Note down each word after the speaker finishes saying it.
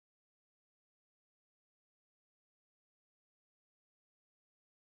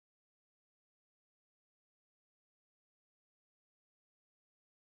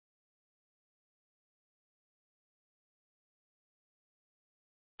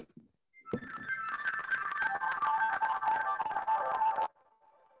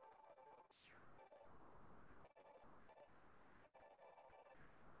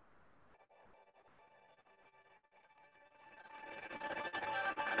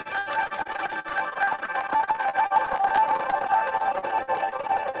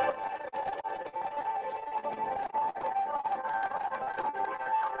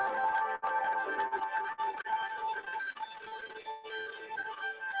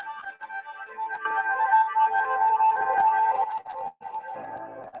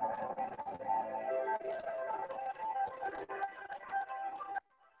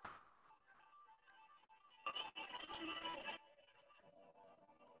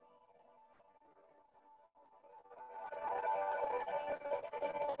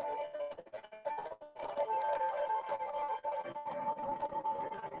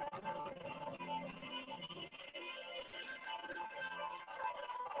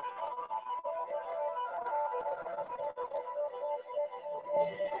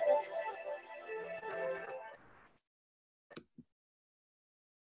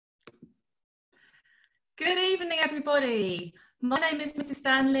Good evening, everybody. My name is Mrs.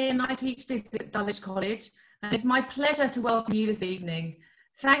 Stanley and I teach physics at Dulwich College, and it's my pleasure to welcome you this evening.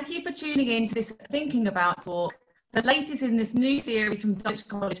 Thank you for tuning in to this Thinking About talk, the latest in this new series from Dulwich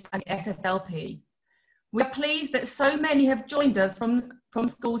College and SSLP. We're pleased that so many have joined us from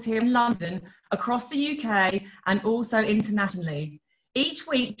schools here in London, across the UK and also internationally. Each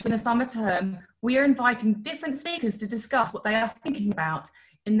week during the summer term, we are inviting different speakers to discuss what they are thinking about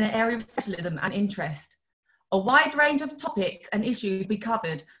in their area of specialism and interest. A wide range of topics and issues we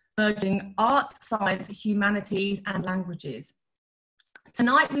covered, merging arts, science, humanities and languages.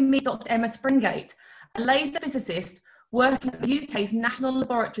 Tonight we meet Dr Emma Springate, a laser physicist working at the UK's National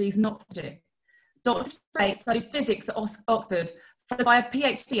Laboratories in Oxfordshire. Dr Springate studied physics at Oxford, followed by a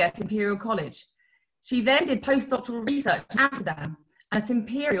PhD at Imperial College. She then did postdoctoral research in Amsterdam and at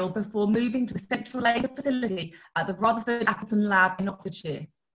Imperial before moving to the Central Laser Facility at the Rutherford Appleton Lab in Oxfordshire.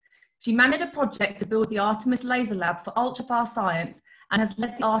 She managed a project to build the Artemis Laser Lab for ultrafast science and has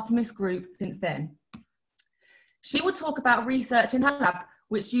led the Artemis group since then. She will talk about research in her lab,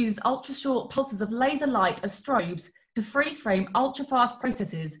 which uses ultra-short pulses of laser light as strobes to freeze-frame ultrafast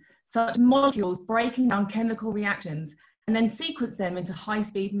processes, such as molecules breaking down chemical reactions, and then sequence them into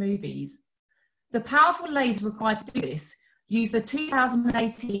high-speed movies. The powerful lasers required to do this use the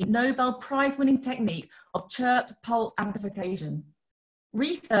 2018 Nobel Prize-winning technique of chirped pulse amplification.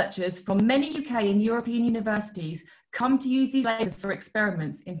 Researchers from many UK and European universities come to use these lasers for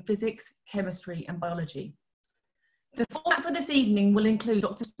experiments in physics, chemistry and biology. The format for this evening will include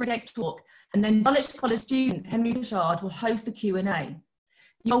Dr Springate's talk, and then Dulwich College student Henry Bouchard will host the Q&A.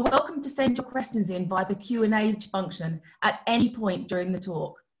 You are welcome to send your questions in via the Q&A function at any point during the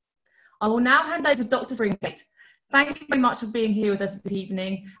talk. I will now hand over to Dr Springate. Thank you very much for being here with us this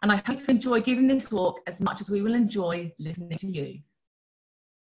evening, and I hope you enjoy giving this talk as much as we will enjoy listening to you.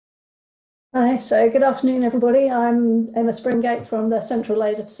 Hi, so good afternoon everybody. I'm Emma Springate from the Central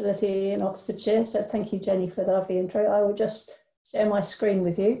Laser Facility in Oxfordshire. So thank you, Jenny, for the lovely intro. I will just share my screen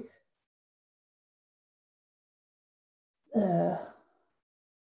with you.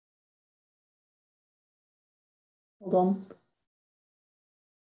 Hold on.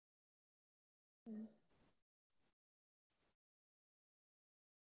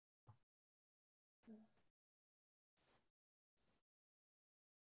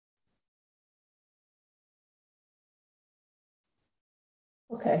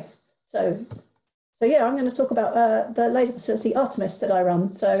 Okay, so yeah, I'm going to talk about the laser facility Artemis that I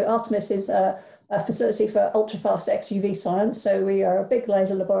run. So Artemis is a facility for ultrafast XUV science. So we are a big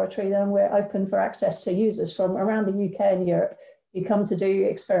laser laboratory, then we're open for access to users from around the UK and Europe who come to do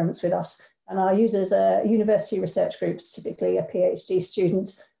experiments with us. And our users are university research groups, typically a PhD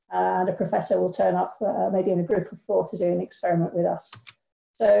student and a professor will turn up maybe in a group of 4 to do an experiment with us.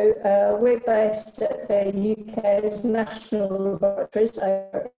 So we're based at the UK's National Laboratories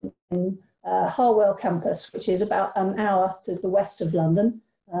in Harwell campus, which is about an hour to the west of London.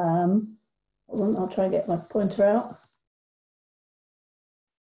 Hold on, I'll try and get my pointer out.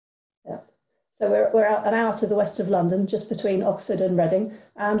 Yeah. So we're out an hour to the west of London, just between Oxford and Reading,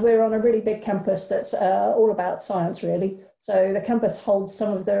 and we're on a really big campus that's all about science, really. So the campus holds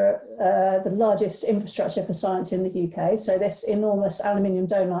some of the largest infrastructure for science in the UK. So this enormous aluminium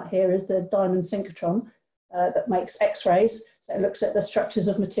donut here is the diamond synchrotron that makes X-rays. So it looks at the structures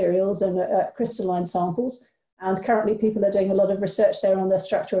of materials and crystalline samples. And currently people are doing a lot of research there on the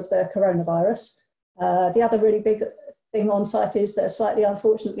structure of the coronavirus. The other really big thing on site is the slightly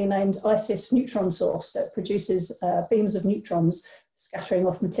unfortunately named ISIS neutron source that produces beams of neutrons scattering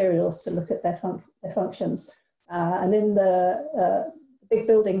off materials to look at their functions. And in the big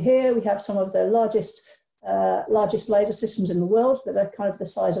building here, we have some of the largest laser systems in the world that are kind of the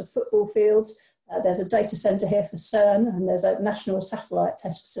size of football fields. There's a data center here for CERN, and there's a national satellite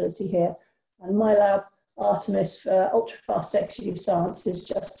test facility here. And my lab, Artemis, for ultrafast XUV science, is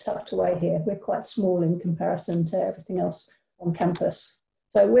just tucked away here. We're quite small in comparison to everything else on campus.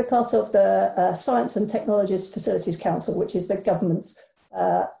 So we're part of the Science and Technologies Facilities Council, which is the government's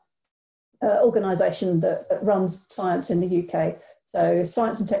organisation that runs science in the UK. So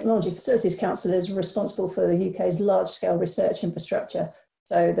Science and Technology Facilities Council is responsible for the UK's large-scale research infrastructure.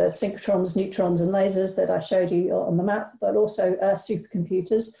 So the synchrotrons, neutrons and lasers that I showed you on the map, but also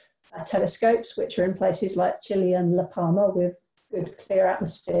supercomputers, telescopes, which are in places like Chile and La Palma with good clear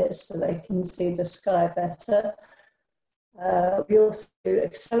atmospheres so they can see the sky better. We also do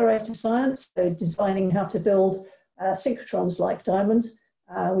accelerator science, so designing how to build synchrotrons like Diamond.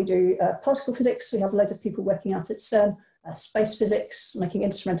 We do particle physics. We have loads of people working out at CERN, space physics, making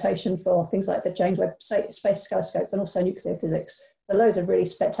instrumentation for things like the James Webb Space Telescope, and also nuclear physics. So loads of really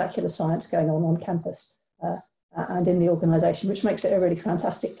spectacular science going on campus. and in the organisation, which makes it a really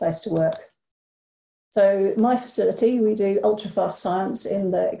fantastic place to work. So my facility, we do ultrafast science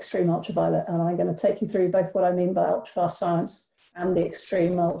in the extreme ultraviolet, and I'm going to take you through both what I mean by ultrafast science and the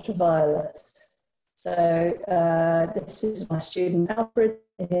extreme ultraviolet. So this is my student Alfred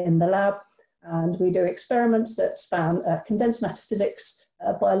in the lab, and we do experiments that span condensed matter physics,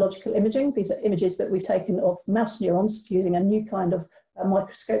 biological imaging. These are images that we've taken of mouse neurons using a new kind of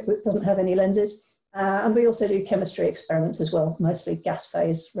microscope that doesn't have any lenses. And we also do chemistry experiments as well, mostly gas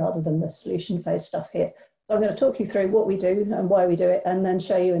phase rather than the solution phase stuff here. So I'm going to talk you through what we do and why we do it, and then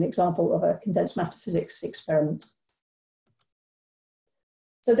show you an example of a condensed matter physics experiment.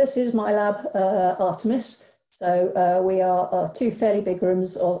 So this is my lab, Artemis. So we are two fairly big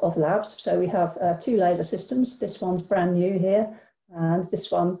rooms of labs. So we have two laser systems. This one's brand new here, and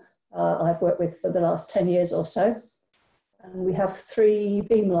this one I've worked with for the last 10 years or so. And we have 3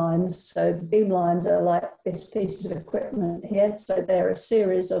 beam lines. So the beam lines are like this pieces of equipment here. So they're a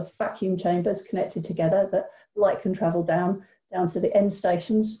series of vacuum chambers connected together that light can travel down to the end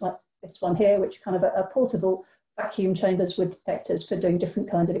stations, like this one here, which kind of a portable vacuum chambers with detectors for doing different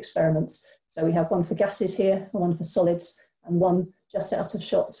kinds of experiments. So we have one for gases here, one for solids, and one just out of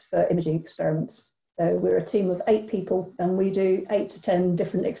shot for imaging experiments. So we're a team of 8 people, and we do 8 to 10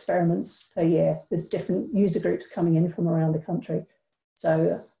 different experiments per year with different user groups coming in from around the country.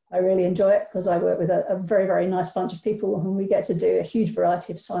 So I really enjoy it because I work with a very, very nice bunch of people, and we get to do a huge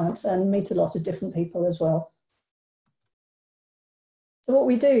variety of science and meet a lot of different people as well. So what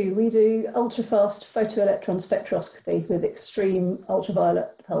we do ultra-fast photoelectron spectroscopy with extreme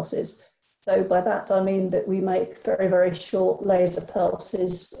ultraviolet pulses. So by that I mean that we make very, very short laser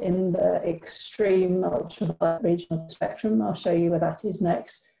pulses in the extreme ultraviolet region of the spectrum. I'll show you where that is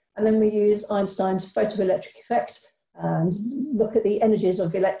next. And then we use Einstein's photoelectric effect and look at the energies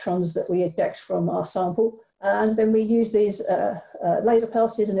of the that we eject from our sample. And then we use these laser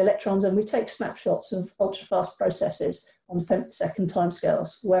pulses and electrons, and we take snapshots of ultra-fast processes on femtosecond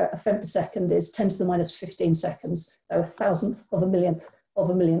timescales, where a femtosecond is 10 to the minus 15 seconds, so 1,000th of a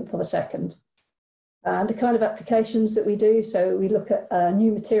millionth of a second. And the kind of applications that we do, so we look at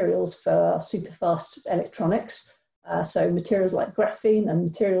new materials for superfast electronics, so materials like graphene and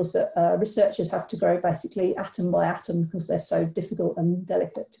materials that researchers have to grow basically atom by atom because they're so difficult and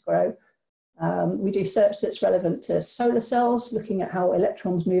delicate to grow. We do search that's relevant to solar cells, looking at how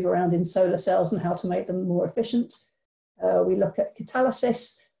electrons move around in solar cells and how to make them more efficient. We look at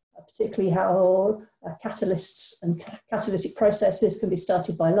catalysis, particularly how catalysts and catalytic processes can be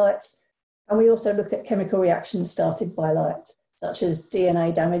started by light. And we also look at chemical reactions started by light, such as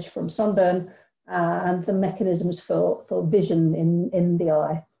DNA damage from sunburn and the mechanisms for vision in the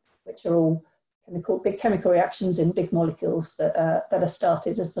eye, which are all big chemical reactions in big molecules that are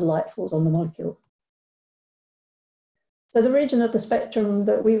started as the light falls on the molecule. So the region of the spectrum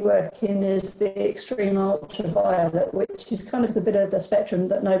that we work in is the extreme ultraviolet, which is kind of the bit of the spectrum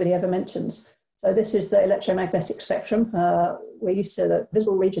that nobody ever mentions. So this is the electromagnetic spectrum. We're used to the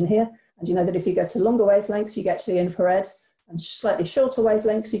visible region here, and you know that if you go to longer wavelengths, you get to the infrared, and slightly shorter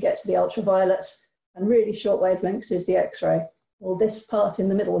wavelengths, you get to the ultraviolet, and really short wavelengths is the X-ray. Well, this part in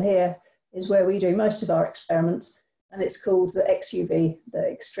the middle here is where we do most of our experiments, and it's called the XUV,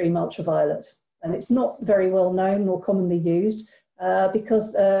 the extreme ultraviolet. And it's not very well known or commonly used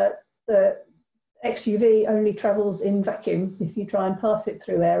because the XUV only travels in vacuum. If you try and pass it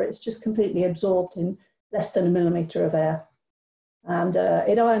through air, it's just completely absorbed in less than a millimetre of air. And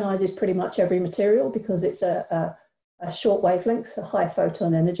it ionises pretty much every material because it's a short wavelength, a high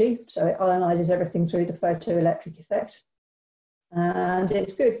photon energy. So it ionises everything through the photoelectric effect. And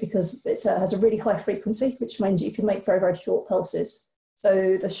it's good because it has a really high frequency, which means you can make very, very short pulses.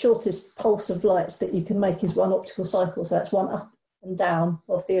 So the shortest pulse of light that you can make is 1 optical cycle. So that's 1 up and down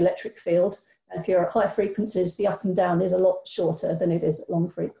of the electric field. And if you're at high frequencies, the up and down is a lot shorter than it is at long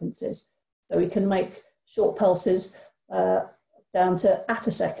frequencies. So we can make short pulses down to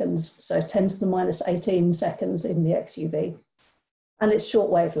attoseconds, so 10 to the minus 18 seconds in the XUV. And it's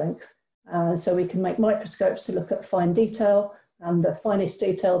short wavelength. So we can make microscopes to look at fine detail, and the finest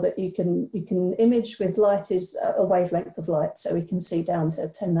detail that you can image with light is a wavelength of light, so we can see down to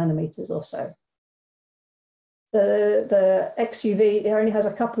 10 nanometers or so. The XUV, it only has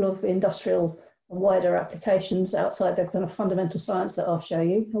a couple of industrial and wider applications outside the kind of fundamental science that I'll show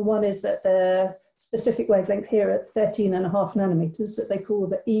you. And one is that the specific wavelength here at 13.5 nanometers that they call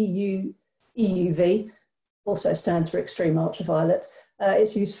the EUV, also stands for extreme ultraviolet.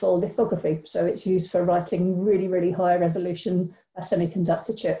 It's used for lithography, so it's used for writing really, really high resolution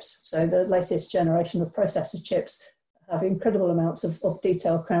semiconductor chips. So the latest generation of processor chips have incredible amounts of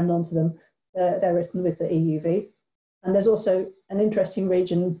detail crammed onto them, they're written with the EUV. And there's also an interesting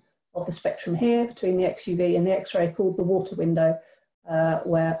region of the spectrum here between the XUV and the X-ray called the water window,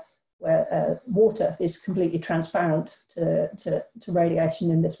 where water is completely transparent to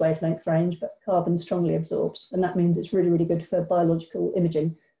radiation in this wavelength range, but carbon strongly absorbs. And that means it's really, really good for biological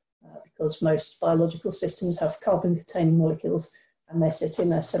imaging, because most biological systems have carbon-containing molecules and they sit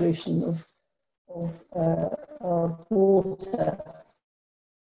in a solution of water.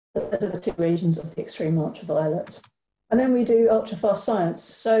 Those are the two regions of the extreme ultraviolet. And then we do ultrafast science.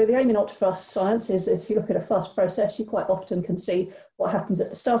 So the aim in ultrafast science is, if you look at a fast process, you quite often can see what happens at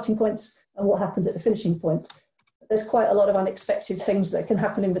the starting point and what happens at the finishing point. There's quite a lot of unexpected things that can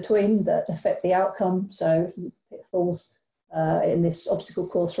happen in between that affect the outcome. So pitfalls in this obstacle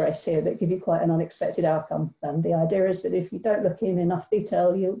course race here that give you quite an unexpected outcome. And the idea is that if you don't look in enough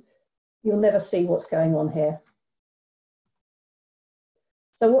detail, you'll never see what's going on here.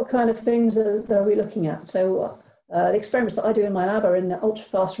 So what kind of things are we looking at? So the experiments that I do in my lab are in the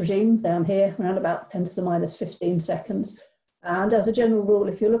ultrafast regime down here, around about 10 to the minus 15 seconds. And as a general rule,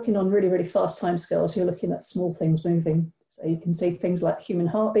 if you're looking on really, really fast timescales, you're looking at small things moving. So you can see things like human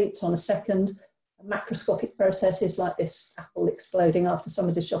heartbeats on a second, macroscopic processes like this apple exploding after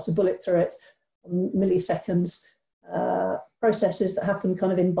somebody shot a bullet through it, on milliseconds. Processes that happen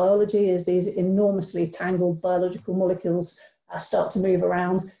kind of in biology as these enormously tangled biological molecules start to move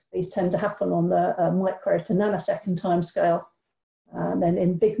around. These tend to happen on the micro to nanosecond time scale. And then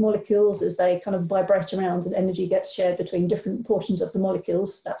in big molecules, as they kind of vibrate around and energy gets shared between different portions of the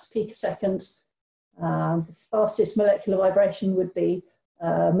molecules, that's picoseconds. The fastest molecular vibration would be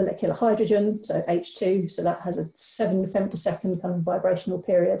molecular hydrogen, so H2, so that has a 7 femtosecond kind of vibrational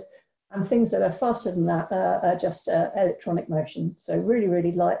period. And things that are faster than that are just electronic motion, so really,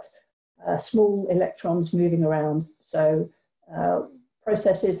 really light, small electrons moving around. So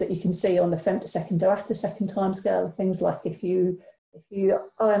processes that you can see on the femtosecond to attosecond timescale, things like if you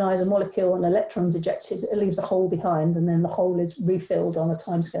ionize a molecule and electrons ejected, it leaves a hole behind, and then the hole is refilled on a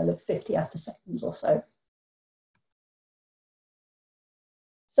timescale of 50 attoseconds or so.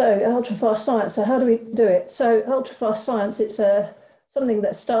 So ultrafast science, so how do we do it? So ultrafast science, it's something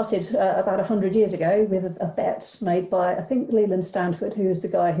that started about 100 years ago with a bet made by, I think, Leland Stanford, who was the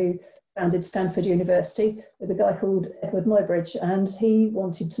guy who founded Stanford University, with a guy called Edward Muybridge, and he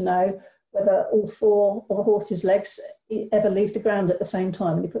wanted to know whether all four of a horse's legs ever leave the ground at the same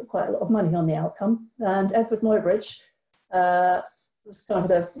time, and he put quite a lot of money on the outcome. And Edward Muybridge was kind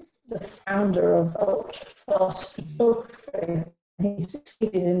of the founder of ultrafast photography. He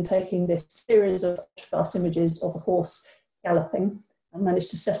succeeded in taking this series of ultrafast images of a horse galloping and managed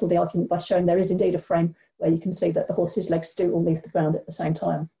to settle the argument by showing there is indeed a frame where you can see that the horse's legs do all leave the ground at the same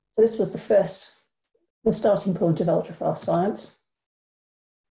time. So this was the starting point of ultrafast science.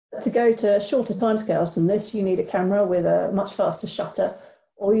 To go to shorter timescales than this, you need a camera with a much faster shutter,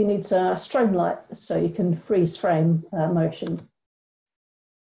 or you need a strobe light so you can freeze frame motion.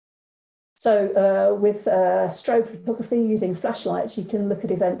 So with strobe photography using flashlights, you can look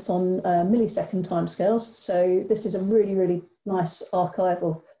at events on millisecond timescales. So this is a really, really nice archive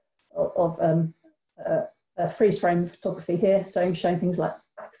of freeze frame photography here. So showing things like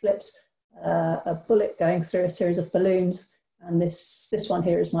backflips, a bullet going through a series of balloons, and this one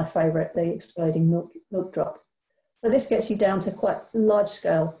here is my favourite, the exploding milk drop. So this gets you down to quite large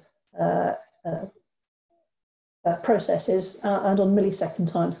scale processes and on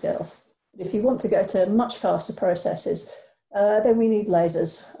millisecond timescales. If you want to go to much faster processes, then we need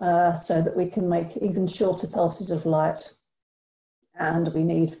lasers so that we can make even shorter pulses of light. And we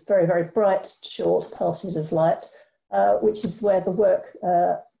need very, very bright, short pulses of light, which is where the work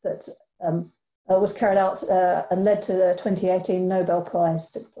that was carried out and led to the 2018 Nobel Prize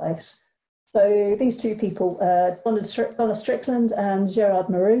took place. So these two people, Donna Strickland and Gerard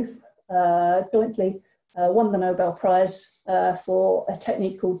Mourou, jointly won the Nobel Prize for a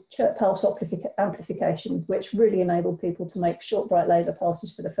technique called chirp pulse amplification, which really enabled people to make short, bright laser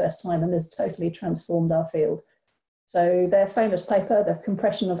pulses for the first time and has totally transformed our field. So their famous paper, the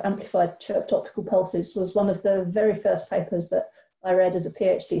compression of amplified chirped optical pulses, was one of the very first papers that I read as a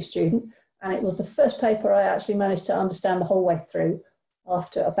PhD student. And it was the first paper I actually managed to understand the whole way through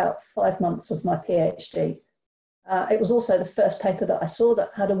after about 5 months of my PhD. It was also the first paper that I saw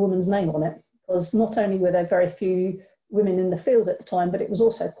that had a woman's name on it, because not only were there very few women in the field at the time, but it was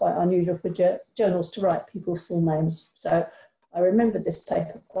also quite unusual for journals to write people's full names. So I remembered this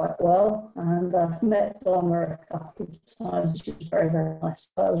paper quite well, and I've met Donna a couple of times, and she was very, very nice.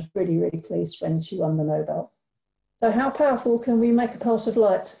 I was really, really pleased when she won the Nobel. So how powerful can we make a pulse of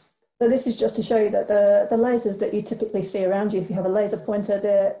light? So this is just to show you that the lasers that you typically see around you, if you have a laser pointer,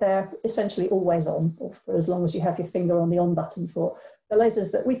 they're essentially always on, or for as long as you have your finger on the on button for. The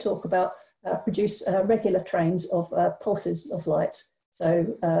lasers that we talk about produce regular trains of pulses of light. So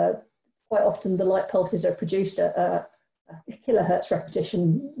quite often the light pulses are produced at a kilohertz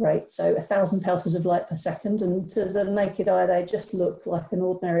repetition rate, so 1,000 pulses of light per second, and to the naked eye they just look like an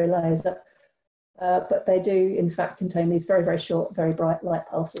ordinary laser, but they do in fact contain these very, very short, very bright light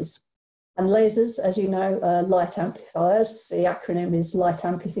pulses. And lasers, as you know, are light amplifiers. The acronym is light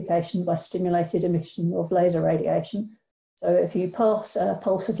amplification by stimulated emission of laser radiation. So if you pass a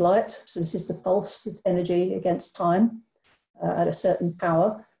pulse of light, so this is the pulse of energy against time at a certain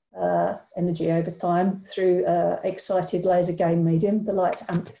power, energy over time, through excited laser gain medium, the light's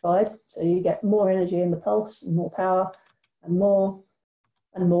amplified. So you get more energy in the pulse and more power and more,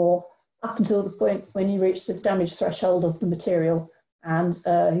 up until the point when you reach the damage threshold of the material, and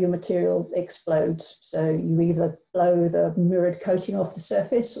your material explodes. So you either blow the mirrored coating off the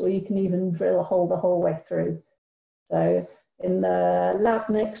surface, or you can even drill a hole the whole way through. So in the lab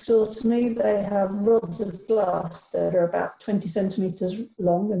next door to me, they have rods of glass that are about 20 centimetres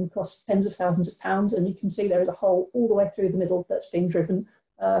long and cost tens of thousands of pounds. And you can see there is a hole all the way through the middle that's been drilled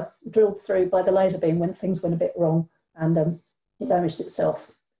through by the laser beam when things went a bit wrong, and it damaged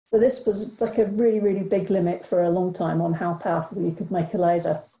itself. So this was like a really, really big limit for a long time on how powerful you could make a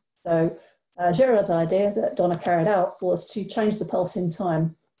laser. So Gerard's idea that Donna carried out was to change the pulse in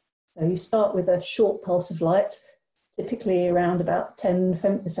time. So you start with a short pulse of light, typically around about 10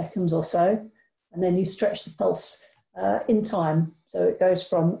 femtoseconds or so, and then you stretch the pulse in time. So it goes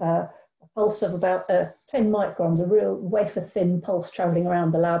from a pulse of about 10 microns, a real wafer-thin pulse travelling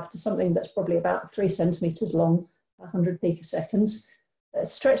around the lab, to something that's probably about 3 centimetres long, 100 picoseconds.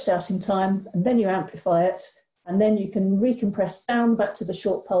 It's stretched out in time, and then you amplify it, and then you can recompress down back to the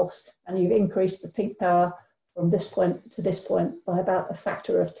short pulse, and you've increased the peak power from this point to this point by about a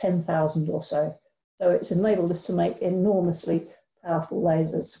factor of 10,000 or so. So it's enabled us to make enormously powerful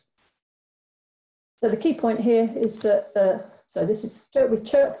lasers. So the key point here is to, so this is with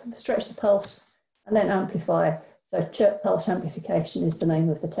chirp, stretch the pulse, and then amplify. So chirp pulse amplification is the name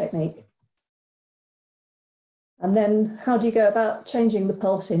of the technique. And then how do you go about changing the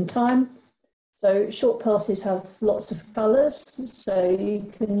pulse in time? So short pulses have lots of colours, so you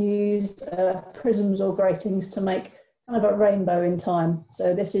can use prisms or gratings to make kind of a rainbow in time.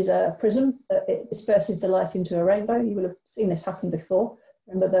 So this is a prism that it disperses the light into a rainbow. You will have seen this happen before.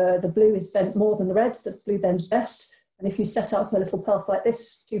 Remember, the blue is bent more than the red, the blue bends best. And if you set up a little path like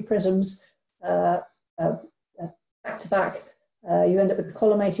this, two prisms back to back, you end up with a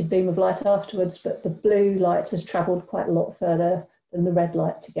collimated beam of light afterwards, but the blue light has travelled quite a lot further than the red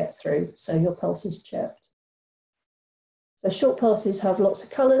light to get through, so your pulse is chirped. So short pulses have lots of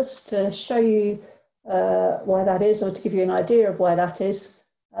colours. To show you why that is, or to give you an idea of why that is,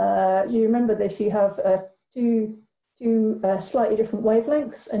 you remember that if you have two slightly different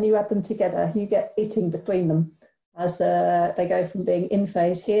wavelengths and you add them together, you get heating between them as they go from being in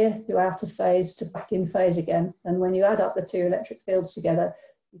phase here to out of phase to back in phase again. And when you add up the two electric fields together,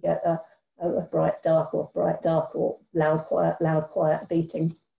 you get a bright dark, or bright dark, or loud quiet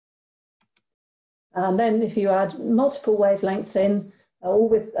beating. And then if you add multiple wavelengths in, all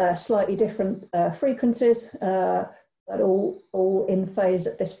with slightly different frequencies, but all in phase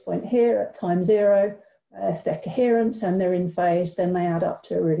at this point here at time zero, if they're coherent and they're in phase, then they add up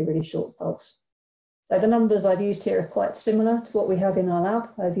to a really, really short pulse. So the numbers I've used here are quite similar to what we have in our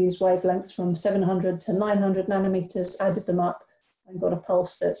lab. I've used wavelengths from 700 to 900 nanometers, added them up, and got a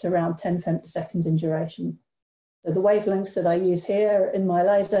pulse that's around 10 femtoseconds in duration. So the wavelengths that I use here in my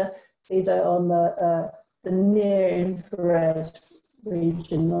laser, these are on the near infrared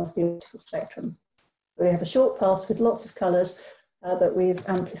region of the optical spectrum. So we have a short pulse with lots of colours that we've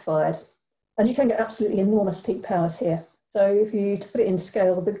amplified. And you can get absolutely enormous peak powers here. So if you to put it in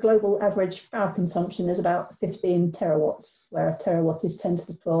scale, the global average power consumption is about 15 terawatts, where a terawatt is 10 to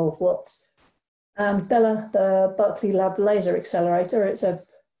the 12 watts. And Bella, the Berkeley Lab Laser Accelerator, it's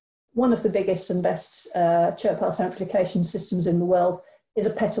one of the biggest and best chirp pulse amplification systems in the world, is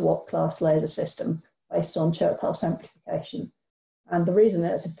a petawatt class laser system based on chirp pulse amplification. And the reason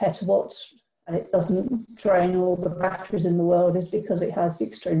it's a petawatt and it doesn't drain all the batteries in the world is because it has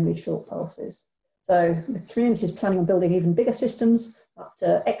extremely short pulses. So the community is planning on building even bigger systems, up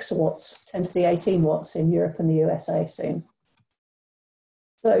to exawatts, 10 to the 18 watts in Europe and the USA soon.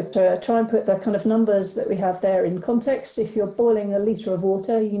 So to try and put the kind of numbers that we have there in context, if you're boiling a litre of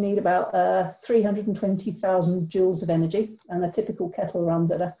water, you need about 320,000 joules of energy, and a typical kettle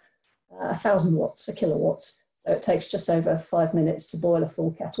runs at 1,000 watts, a kilowatt. So it takes just over 5 minutes to boil a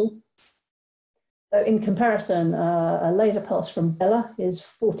full kettle. So in comparison, a laser pulse from Bella is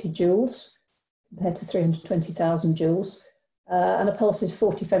 40 joules compared to 320,000 joules, and a pulse is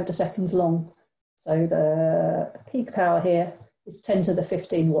 40 femtoseconds long. So the peak power here is 10 to the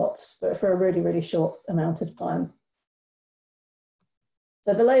 15 watts, but for a really, really short amount of time.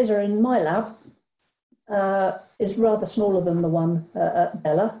 So the laser in my lab is rather smaller than the one at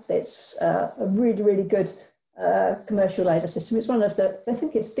Bella. It's a really, really good commercial laser system. It's one of the, I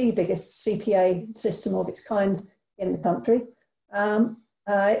think it's the biggest CPA system of its kind in the country.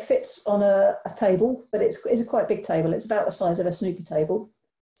 It fits on a table, but it's a quite big table. It's about the size of a snooker table.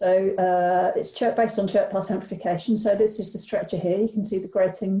 So it's based on chirp pulse amplification. So this is the stretcher here. You can see the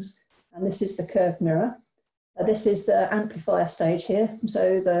gratings, and this is the curved mirror. This is the amplifier stage here.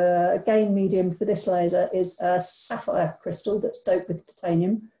 So the gain medium for this laser is a sapphire crystal that's doped with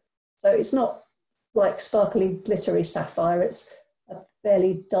titanium. So it's not like sparkly, glittery sapphire. It's a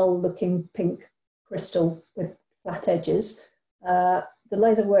fairly dull looking pink crystal with flat edges. The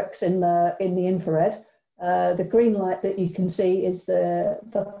laser works in the infrared. The green light that you can see is the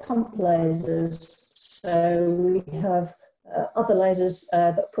pump lasers. So we have other lasers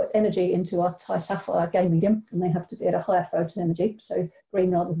that put energy into our high sapphire gain medium, and they have to be at a higher photon energy, so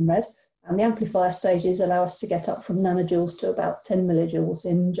green rather than red. And the amplifier stages allow us to get up from nanojoules to about 10 millijoules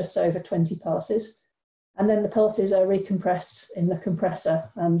in just over 20 passes. And then the pulses are recompressed in the compressor.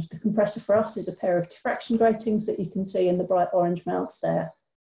 And the compressor for us is a pair of diffraction gratings that you can see in the bright orange mounts there.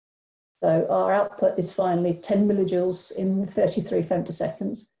 So our output is finally 10 millijoules in 33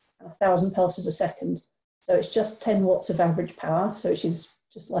 femtoseconds and 1,000 pulses a second. So it's just 10 watts of average power, so which is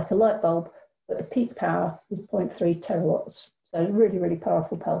just like a light bulb, but the peak power is 0.3 terawatts. So really, really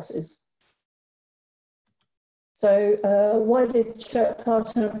powerful pulses. So why did chirp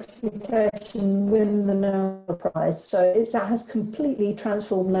pulse amplification win the Nobel Prize? So it has completely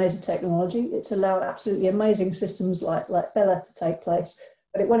transformed laser technology. It's allowed absolutely amazing systems like Bella to take place,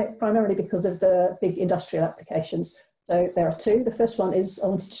 but it won it primarily because of the big industrial applications. So there are two. The first one is, I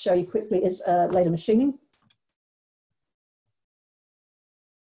wanted to show you quickly, is laser machining.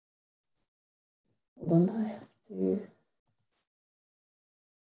 Hold on, I have to...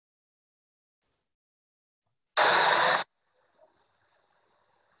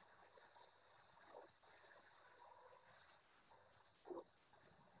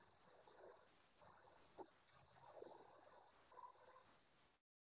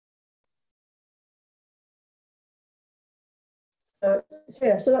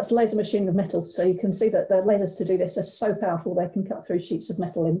 So that's laser machining of metal. So you can see that the lasers to do this are so powerful, they can cut through sheets of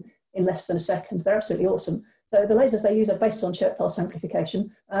metal in less than a second. They're absolutely awesome. So the lasers they use are based on chirp pulse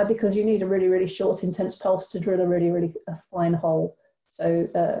amplification because you need a really, really short, intense pulse to drill a really, really fine hole. So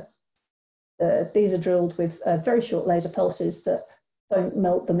these are drilled with very short laser pulses that don't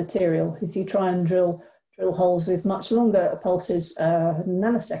melt the material. If you try and drill holes with much longer pulses,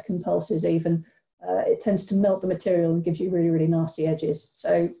 nanosecond pulses even, it tends to melt the material and gives you really, really nasty edges.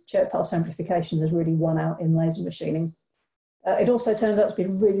 So chirp pulse amplification has really won out in laser machining. It also turns out to be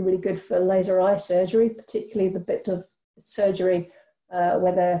really, really good for laser eye surgery, particularly the bit of surgery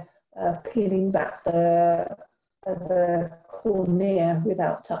where they're peeling back the cornea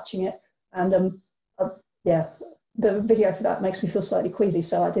without touching it. And yeah, the video for that makes me feel slightly queasy,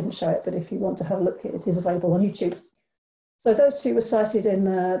 so I didn't show it, but if you want to have a look, it is available on YouTube. So those two were cited in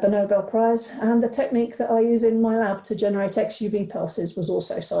the Nobel Prize, and the technique that I use in my lab to generate XUV pulses was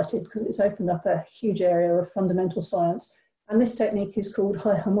also cited because it's opened up a huge area of fundamental science. And this technique is called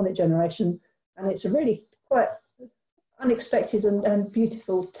high harmonic generation, and it's a really quite unexpected and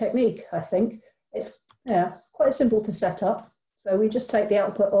beautiful technique, I think. It's quite simple to set up. So we just take the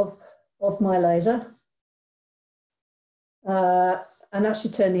output of my laser and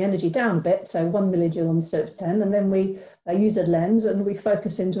actually turn the energy down a bit, so 1 millijoule instead of 10, and then we use a lens and we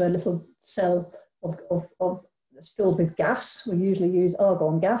focus into a little cell that's filled with gas. We usually use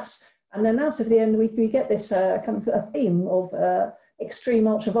argon gas, and then out of the end we get this kind of a beam of extreme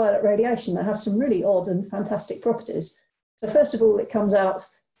ultraviolet radiation that has some really odd and fantastic properties. So first of all, it comes out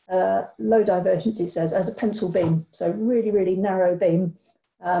low divergence, it says, as a pencil beam, so really, really narrow beam.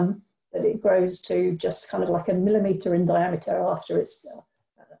 That it grows to just kind of like a millimeter in diameter after it's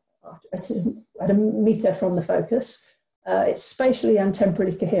at a meter from the focus. It's spatially and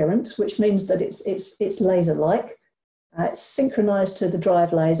temporally coherent, which means that it's laser-like. It's synchronized to the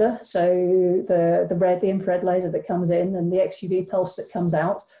drive laser, so the infrared laser that comes in and the XUV pulse that comes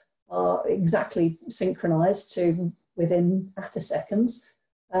out are exactly synchronized to within attoseconds.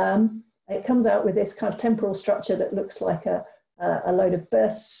 It comes out with this kind of temporal structure that looks like a load of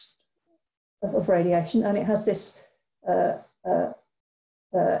bursts of radiation, and it has this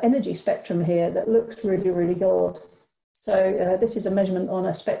energy spectrum here that looks really, really good. So this is a measurement on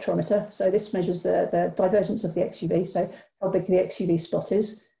a spectrometer. So this measures the divergence of the XUV, so how big the XUV spot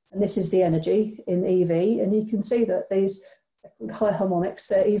is. And this is the energy in EV. And you can see that these high harmonics,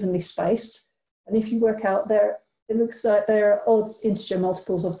 they're evenly spaced. And if you work out there, it looks like they're odd integer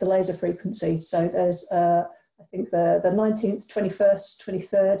multiples of the laser frequency. So there's, I think, the 19th, 21st,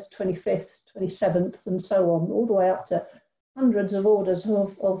 23rd, 25th, 27th, and so on, all the way up to hundreds of orders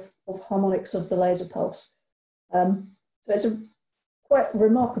of harmonics of the laser pulse. So it's a quite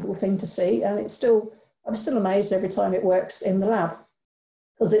remarkable thing to see, and it's still, I'm still amazed every time it works in the lab,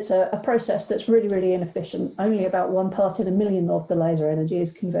 because it's a process that's really, really inefficient. Only about 1 part in a million of the laser energy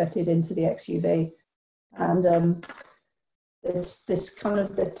is converted into the XUV. And this kind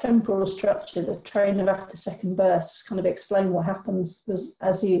of the temporal structure, the train of after-second bursts, kind of explain what happens, because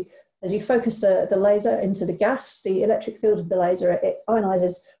as you focus the laser into the gas, the electric field of the laser, it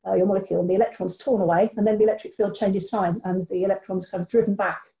ionizes your molecule, and the electron's torn away, and then the electric field changes sign, and the electron's kind of driven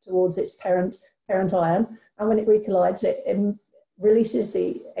back towards its parent ion. And when it recollides, it releases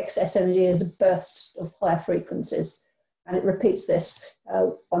the excess energy as a burst of higher frequencies. And it repeats this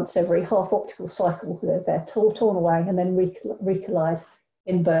once every half optical cycle. They're torn away and then recollide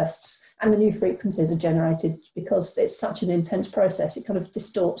in bursts. And the new frequencies are generated because it's such an intense process. It kind of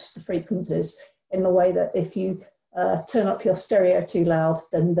distorts the frequencies in the way that if you turn up your stereo too loud,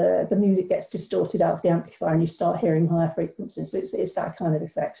 then the music gets distorted out of the amplifier and you start hearing higher frequencies. It's that kind of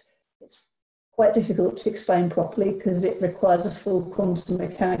effect. It's quite difficult to explain properly because it requires a full quantum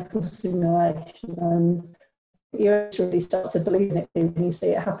mechanical simulation, and you actually start to believe in it when you see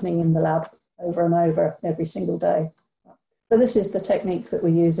it happening in the lab over and over every single day. So this is the technique that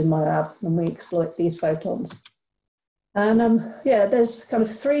we use in my lab when we exploit these photons. And yeah, there's kind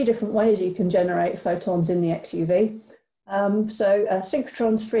of 3 different ways you can generate photons in the XUV.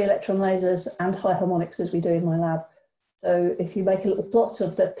 Synchrotrons, free electron lasers, and high harmonics, as we do in my lab. So if you make a little plot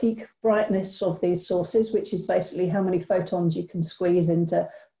of the peak brightness of these sources, which is basically how many photons you can squeeze into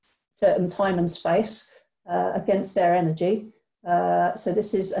certain time and space against their energy. So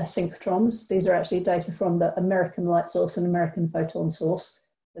this is synchrotrons. These are actually data from the American light source and American photon source.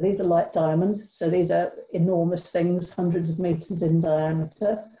 So these are light diamond. So these are enormous things, hundreds of meters in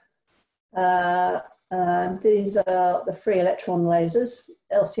diameter. These are the free electron lasers,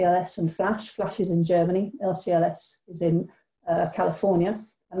 LCLS and flash. Flash is in Germany, LCLS is in California,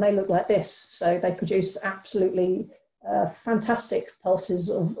 and they look like this. So they produce absolutely fantastic pulses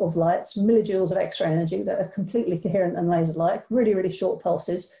of light, millijoules of X-ray energy that are completely coherent and laser-like, really, really short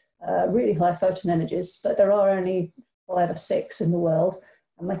pulses, really high photon energies, but there are only 5 or 6 in the world,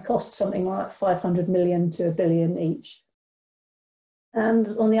 and they cost something like 500 million to $1 billion each. And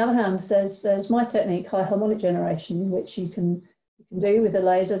on the other hand, there's my technique, high harmonic generation, which you can do with a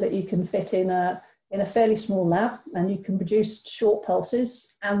laser that you can fit in a fairly small lab, and you can produce short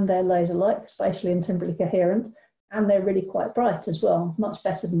pulses, and they're laser-like, spatially and temporally coherent, and they're really quite bright as well, much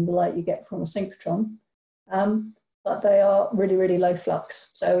better than the light you get from a synchrotron. But they are really, really low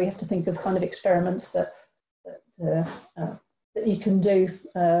flux. So we have to think of kind of experiments that you can do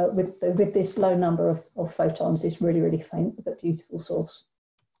with this low number of photons, this really, really faint but beautiful source.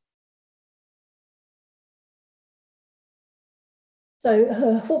 So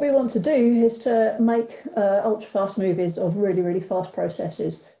what we want to do is to make ultra-fast movies of really, really fast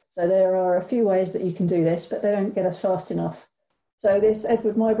processes. So there are a few ways that you can do this, but they don't get us fast enough. So this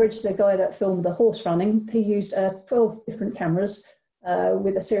Edward Muybridge, the guy that filmed the horse running, he used 12 different cameras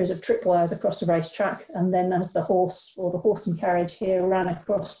with a series of tripwires across the racetrack, and then as the horse, or the horse and carriage here, ran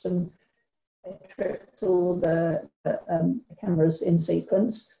across them, they tripped all the cameras in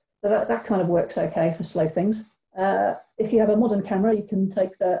sequence. So that kind of works okay for slow things. If you have a modern camera, you can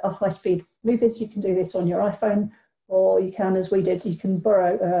take a high-speed movies. You can do this on your iPhone, or you can, as we did, you can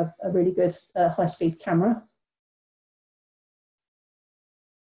borrow a really good high-speed camera.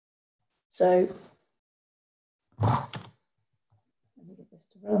 So let me get this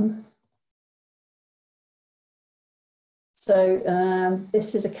to run. So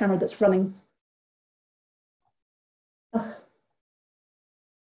this is a camera that's running. Oh,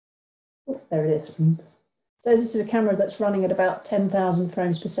 there it is. So this is a camera that's running at about 10,000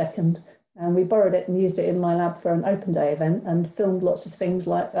 frames per second. And we borrowed it and used it in my lab for an open day event and filmed lots of things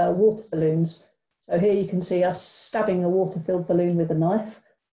like water balloons. So here you can see us stabbing a water-filled balloon with a knife.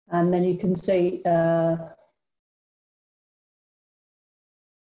 And then you can see the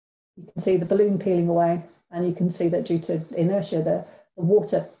balloon peeling away, and you can see that due to inertia, the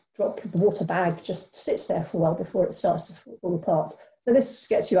water bag just sits there for a while before it starts to fall apart. So this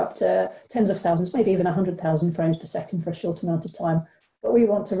gets you up to tens of thousands, maybe even 100,000 frames per second for a short amount of time. but we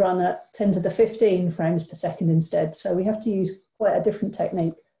want to run at 10 to the 15 frames per second instead. So we have to use quite a different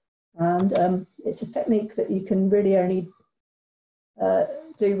technique. And it's a technique that you can really only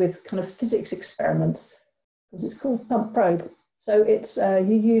do with kind of physics experiments, because it's called pump probe. So it's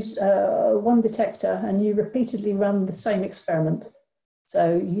you use one detector and you repeatedly run the same experiment.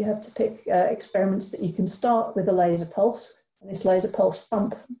 So you have to pick experiments that you can start with a laser pulse, and this laser pulse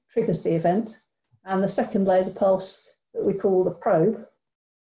pump triggers the event. And the second laser pulse that we call the probe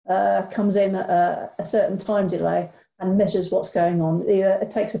comes in at a certain time delay and measures what's going on. Either it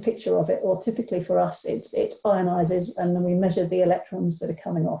takes a picture of it, or typically for us, it ionizes, and then we measure the electrons that are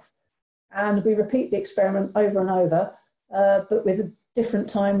coming off. And we repeat the experiment over and over, but with different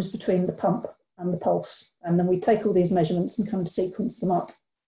times between the pump and the pulse. And then we take all these measurements and kind of sequence them up.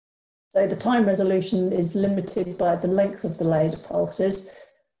 So the time resolution is limited by the length of the laser pulses.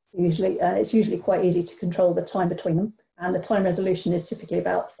 It's usually quite easy to control the time between them. And the time resolution is typically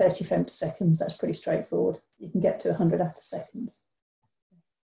about 30 femtoseconds. That's pretty straightforward. You can get to 100 attoseconds.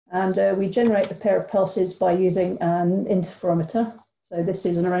 And we generate the pair of pulses by using an interferometer. So this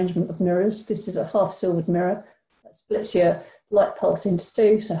is an arrangement of mirrors. This is a half silvered mirror that splits your light pulse into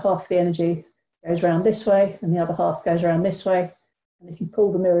two. So half the energy goes around this way and the other half goes around this way. And if you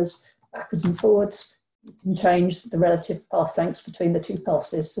pull the mirrors backwards and forwards, you can change the relative path lengths between the two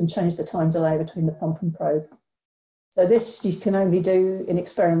pulses and change the time delay between the pump and probe. So this you can only do in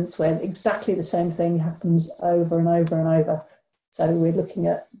experiments where exactly the same thing happens over and over and over. So we're looking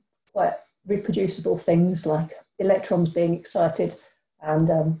at quite reproducible things like electrons being excited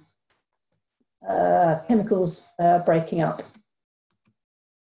and chemicals breaking up.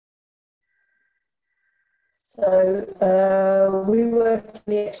 So we work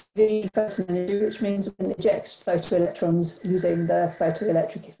in the XV photon energy, which means we can eject photoelectrons using the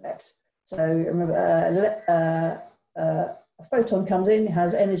photoelectric effect. So remember, a photon comes in, it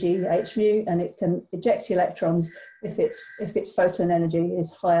has energy h mu, and it can eject electrons if its photon energy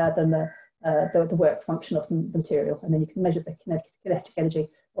is higher than the work function of the material. And then you can measure the kinetic energy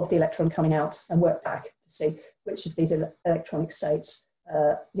of the electron coming out and work back to see which of these electronic states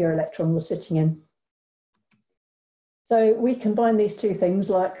your electron was sitting in. So we combine these two things,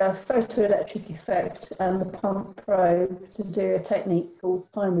 like a photoelectric effect and the pump probe, to do a technique called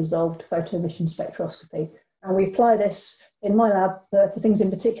time-resolved photoemission spectroscopy. And we apply this in my lab to things in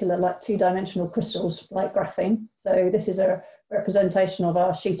particular like two-dimensional crystals like graphene. So this is a representation of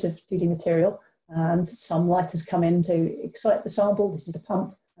our sheet of 2D material, and some light has come in to excite the sample. This is the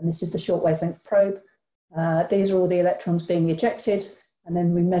pump, and this is the short wavelength probe. These are all the electrons being ejected, and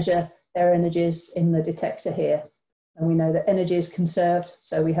then we measure their energies in the detector here. And we know that energy is conserved,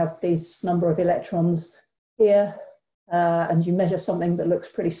 so we have this number of electrons here, and you measure something that looks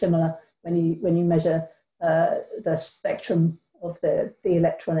pretty similar when you measure the spectrum of the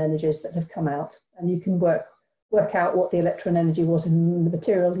electron energies that have come out. And you can work out what the electron energy was in the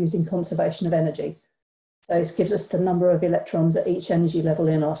material using conservation of energy. So this gives us the number of electrons at each energy level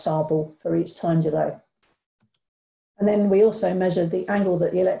in our sample for each time delay. And then we also measure the angle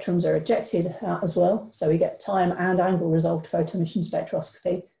that the electrons are ejected at as well. So we get time and angle resolved photoemission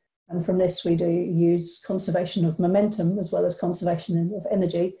spectroscopy. And from this, we do use conservation of momentum as well as conservation of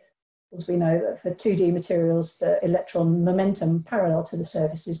energy, because we know that for 2D materials, the electron momentum parallel to the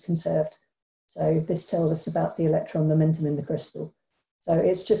surface is conserved. So this tells us about the electron momentum in the crystal. So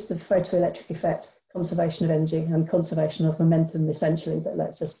it's just the photoelectric effect, conservation of energy and conservation of momentum essentially that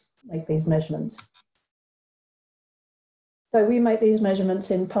lets us make these measurements. So we make these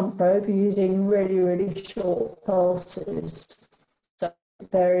measurements in pump probe using really, really short pulses. So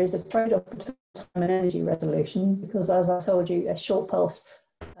there is a trade-off between time and energy resolution, because as I told you, a short pulse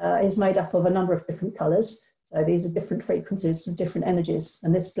is made up of a number of different colours. So these are different frequencies of different energies,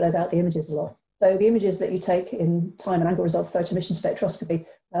 and this blurs out the images a lot. So the images that you take in time and angle resolved photoemission spectroscopy,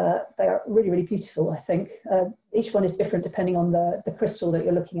 they are really, really beautiful, I think. Each one is different depending on the crystal that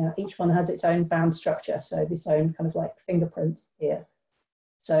you're looking at. Each one has its own band structure, so this own kind of like fingerprint here.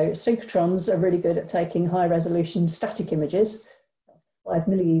 So synchrotrons are really good at taking high resolution static images. 5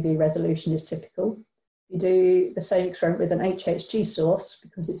 millieV resolution is typical. You do the same experiment with an HHG source,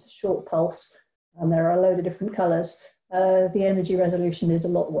 because it's a short pulse and there are a load of different colours. The energy resolution is a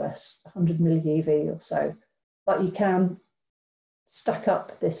lot worse, 100 millieV or so. But you can stack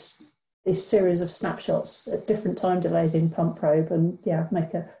up this series of snapshots at different time delays in pump probe, and yeah,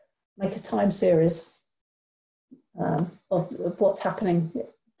 make a time series of what's happening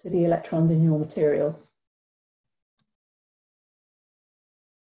to the electrons in your material.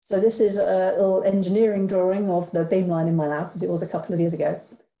 So this is a little engineering drawing of the beamline in my lab, because it was a couple of years ago.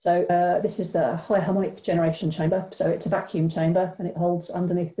 So this is the high harmonic generation chamber. So it's a vacuum chamber, and it holds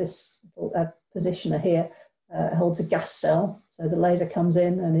underneath this positioner here, it holds a gas cell. So the laser comes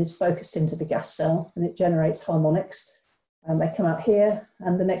in and is focused into the gas cell, and it generates harmonics. And they come out here,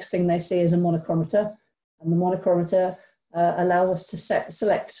 and the next thing they see is a monochromator. And the monochromator allows us to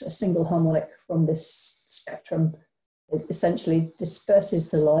select a single harmonic from this spectrum. It essentially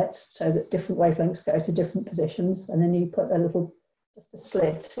disperses the light so that different wavelengths go to different positions, and then you put just a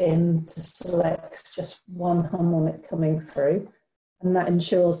slit in to select just one harmonic coming through, and that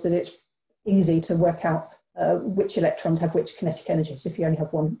ensures that it's easy to work out which electrons have which kinetic energies if you only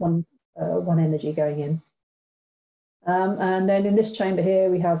have one energy going in. And then in this chamber here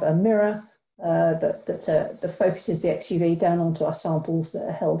we have a mirror that focuses the XUV down onto our samples that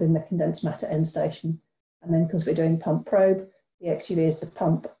are held in the condensed matter end station. And then because we're doing pump probe, the XUV is the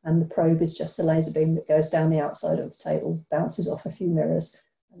pump, and the probe is just a laser beam that goes down the outside of the table, bounces off a few mirrors,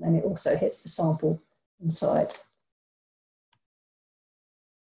 and then it also hits the sample inside.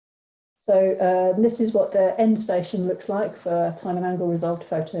 So this is what the end station looks like for time and angle resolved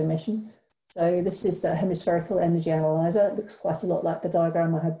photo emission. So this is the hemispherical energy analyzer. It looks quite a lot like the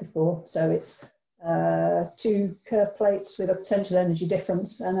diagram I had before. So it's two curved plates with a potential energy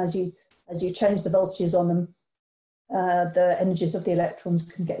difference, and as you change the voltages on them, the energies of the electrons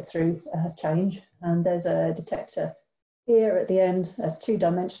can get through change. And there's a detector here at the end, a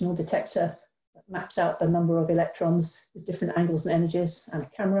two-dimensional detector that maps out the number of electrons with different angles and energies, and a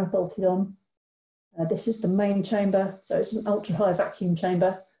camera bolted on. This is the main chamber, so it's an ultra-high vacuum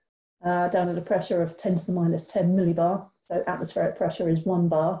chamber down at a pressure of 10 to the minus 10 millibar. So atmospheric pressure is 1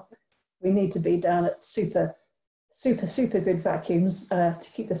 bar. We need to be down at super good vacuums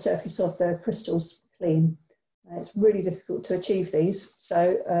to keep the surface of the crystals clean. It's really difficult to achieve these.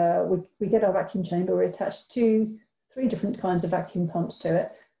 So we get our vacuum chamber, we attach 3 different kinds of vacuum pumps to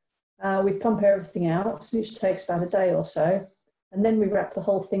it. We pump everything out, which takes about a day or so. And then we wrap the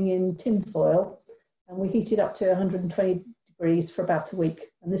whole thing in tin foil, and we heat it up to 120 degrees for about a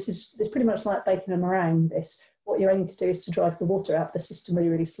week. And it's pretty much like baking a meringue. What you're aiming to do is to drive the water out of the system really,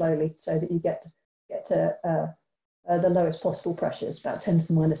 really slowly so that you get to the lowest possible pressures. About 10 to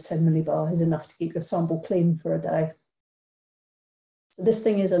the minus 10 millibar is enough to keep your sample clean for a day. So this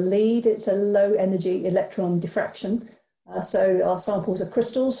thing is a LEED. It's a low energy electron diffraction. So our samples are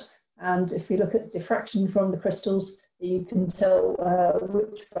crystals, and if you look at diffraction from the crystals, you can tell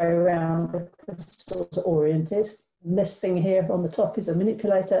which way around the crystals are oriented. And this thing here on the top is a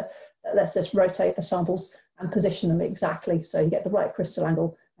manipulator that lets us rotate the samples and position them exactly so you get the right crystal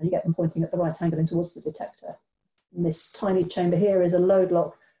angle and you get them pointing at the right angle in towards the detector. And this tiny chamber here is a load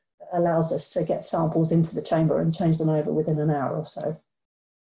lock that allows us to get samples into the chamber and change them over within an hour or so.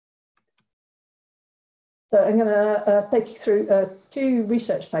 So I'm going to take you through 2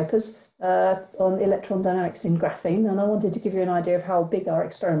 research papers on electron dynamics in graphene, and I wanted to give you an idea of how big our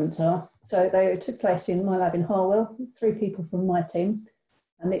experiments are. So they took place in my lab in Harwell, 3 people from my team,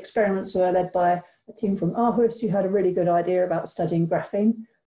 and the experiments were led by a team from Aarhus who had a really good idea about studying graphene,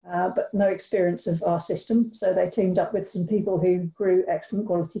 but no experience of our system. So they teamed up with some people who grew excellent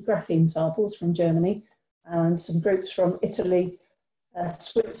quality graphene samples from Germany, and some groups from Italy,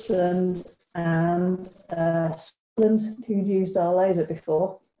 Switzerland, and Scotland who'd used our laser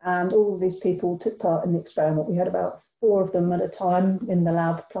before. And all of these people took part in the experiment. We had about 4 of them at a time in the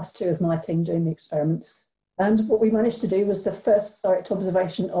lab, plus 2 of my team doing the experiments. And what we managed to do was the first direct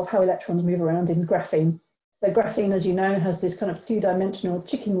observation of how electrons move around in graphene. So graphene, as you know, has this kind of 2-dimensional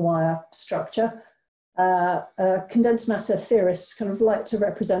chicken wire structure. Condensed matter theorists kind of like to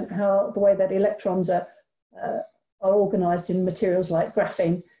represent the way that electrons are organized in materials like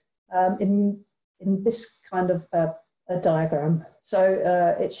graphene in this kind of a diagram.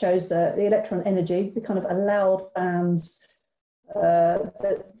 So it shows the electron energy, the kind of allowed bands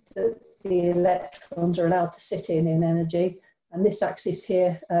that the electrons are allowed to sit in energy. And this axis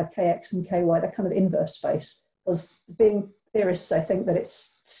here, kx and ky, they're kind of inverse space. Because being theorists, they think that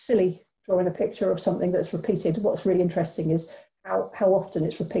it's silly drawing a picture of something that's repeated. What's really interesting is how often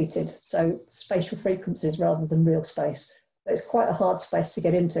it's repeated. So spatial frequencies rather than real space. So it's quite a hard space to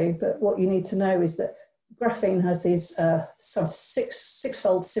get into, but what you need to know is that graphene has these sort of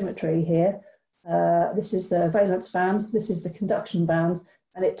six-fold symmetry here. This is the valence band, this is the conduction band,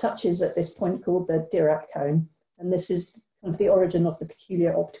 and it touches at this point called the Dirac cone. And this is kind of the origin of the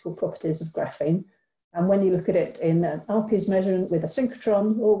peculiar optical properties of graphene. And when you look at it in an RPS measurement with a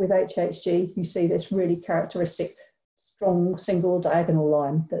synchrotron or with HHG, you see this really characteristic strong single diagonal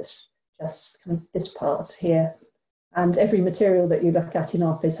line that's just kind of this part here. And every material that you look at in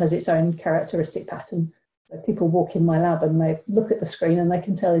RPS has its own characteristic pattern. So people walk in my lab and they look at the screen and they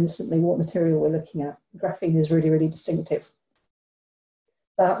can tell instantly what material we're looking at. Graphene is really, really distinctive.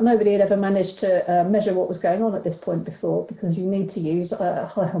 But nobody had ever managed to measure what was going on at this point before, because you need to use high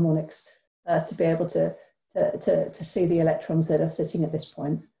harmonics to be able to see the electrons that are sitting at this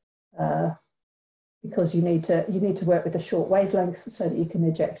point. Because you need to work with a short wavelength so that you can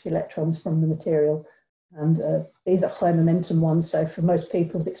eject electrons from the material. And these are high momentum ones, so for most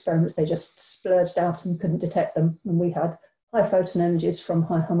people's experiments they just splurged out and couldn't detect them, and we had high photon energies from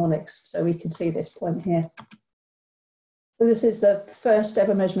high harmonics, so we can see this point here. So this is the first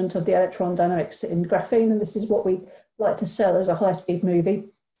ever measurement of the electron dynamics in graphene, and this is what we like to sell as a high-speed movie,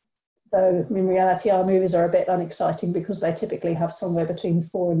 though in reality our movies are a bit unexciting because they typically have somewhere between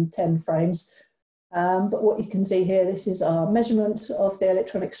 4 and 10 frames. But what you can see here, this is our measurement of the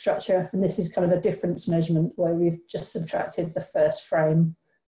electronic structure, and this is kind of a difference measurement where we've just subtracted the first frame.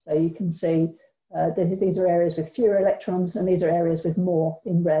 So you can see these are areas with fewer electrons, and these are areas with more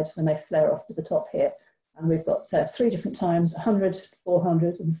in red when they flare off to the top here. And we've got 3 different times, 100,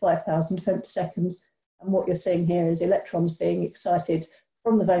 400 and 5,000 femtoseconds. And what you're seeing here is electrons being excited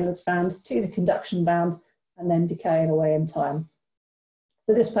from the valence band to the conduction band and then decaying away in time.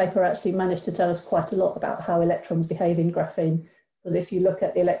 So this paper actually managed to tell us quite a lot about how electrons behave in graphene, because if you look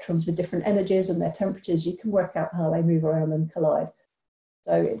at the electrons with different energies and their temperatures, you can work out how they move around and collide.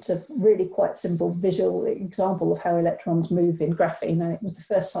 So it's a really quite simple visual example of how electrons move in graphene, and it was the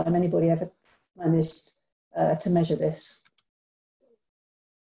first time anybody ever managed to measure this.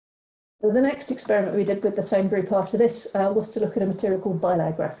 So the next experiment we did with the same group after this was to look at a material called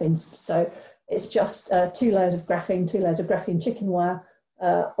bilayer graphenes. So it's just 2 layers of graphene chicken wire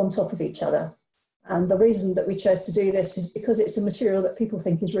on top of each other. And the reason that we chose to do this is because it's a material that people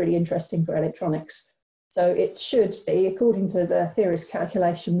think is really interesting for electronics. So it should be, according to the theorist's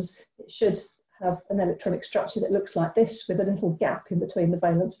calculations, it should have an electronic structure that looks like this, with a little gap in between the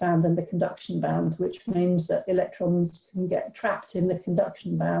valence band and the conduction band, which means that electrons can get trapped in the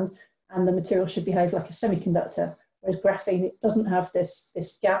conduction band and the material should behave like a semiconductor. Whereas graphene, it doesn't have this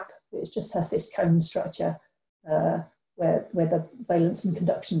gap, it just has this cone structure where the valence and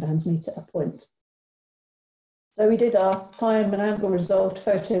conduction bands meet at a point. So we did our time and angle resolved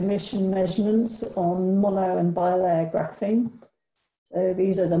photo emission measurements on mono and bilayer graphene. So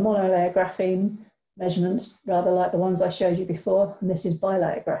these are the monolayer graphene measurements, rather like the ones I showed you before, and this is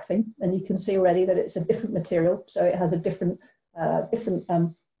bilayer graphene. And you can see already that it's a different material, so it has a different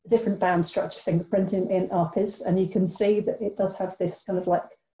band structure fingerprint in ARPIS, and you can see that it does have this kind of like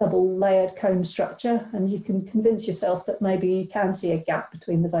double layered cone structure, and you can convince yourself that maybe you can see a gap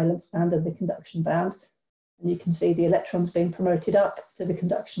between the valence band and the conduction band, and you can see the electrons being promoted up to the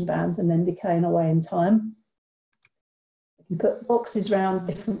conduction band and then decaying away in time. If you put boxes around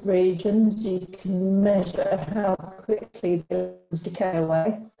different regions, you can measure how quickly the electrons decay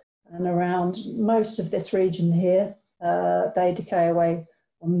away, and around most of this region here they decay away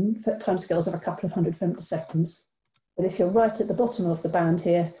on timescales of a couple of hundred femtoseconds. But if you're right at the bottom of the band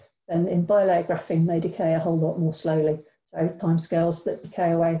here, then in bilayer graphene, they decay a whole lot more slowly. So timescales that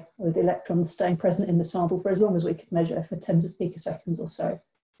decay away with electrons staying present in the sample for as long as we could measure, for tens of picoseconds or so.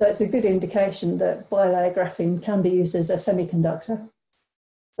 So it's a good indication that bilayer graphene can be used as a semiconductor.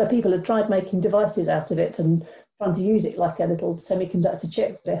 So people had tried making devices out of it and trying to use it like a little semiconductor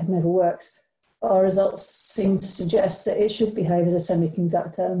chip, but it had never worked. Our results seem to suggest that it should behave as a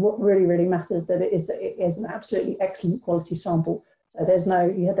semiconductor, and what really, really matters that it is an absolutely excellent quality sample. So there's no,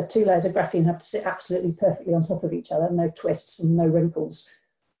 you have the 2 layers of graphene have to sit absolutely perfectly on top of each other, no twists and no wrinkles,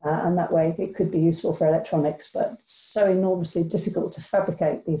 and that way it could be useful for electronics, but it's so enormously difficult to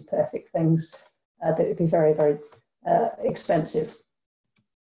fabricate these perfect things that it would be very, very expensive.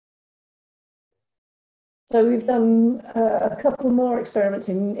 So we've done a couple more experiments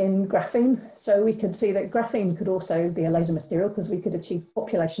in graphene. So we could see that graphene could also be a laser material because we could achieve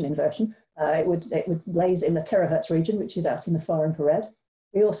population inversion. It would laser in the terahertz region, which is out in the far infrared.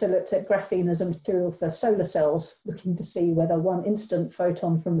 We also looked at graphene as a material for solar cells, looking to see whether one instant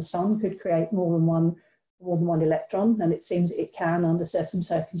photon from the sun could create more than one electron, and it seems it can under certain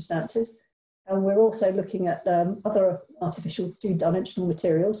circumstances. And we're also looking at other artificial 2-dimensional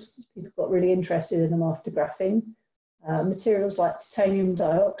materials. People got really interested in them after graphene. Materials like titanium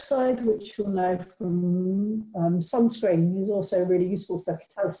dioxide, which you'll know from sunscreen, is also really useful for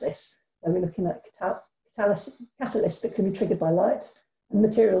catalysis. So we're looking at catalysts that can be triggered by light, and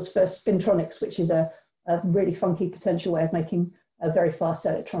materials for spintronics, which is a really funky potential way of making very fast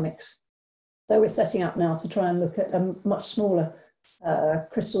electronics. So we're setting up now to try and look at much smaller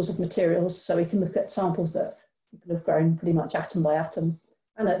crystals of materials, so we can look at samples that people have grown pretty much atom by atom,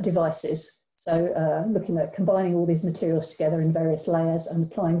 and at devices. So looking at combining all these materials together in various layers and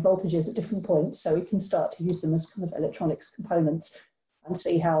applying voltages at different points, so we can start to use them as kind of electronics components and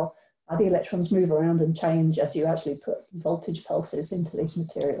see how the electrons move around and change as you actually put voltage pulses into these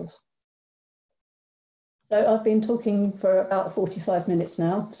materials. So I've been talking for about 45 minutes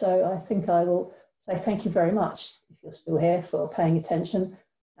now, so I think I will say thank you very much, if you're still here, for paying attention,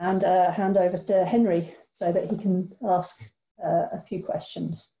 and hand over to Henry so that he can ask a few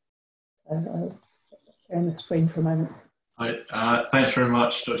questions. So I'll stop sharing the screen for a moment. Hi, thanks very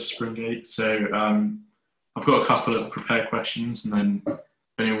much, Dr. Springate. So I've got a couple of prepared questions, and then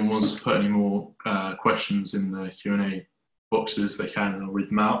if anyone wants to put any more questions in the Q&A boxes, they can, and I'll read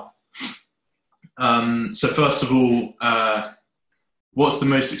them out. So first of all, what's the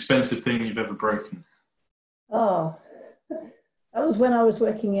most expensive thing you've ever broken? Oh, that was when I was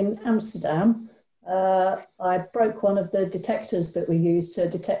working in Amsterdam. I broke one of the detectors that we use to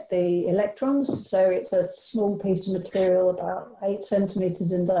detect the electrons. So it's a small piece of material about 8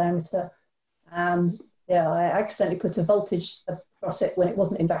 centimeters in diameter. And yeah, I accidentally put a voltage across it when it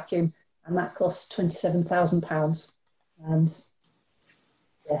wasn't in vacuum, and that cost £27,000. And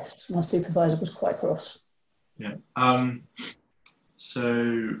yes, my supervisor was quite cross. Yeah. And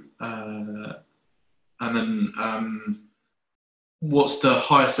then what's the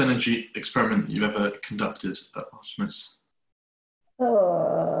highest energy experiment you've ever conducted at Artemis?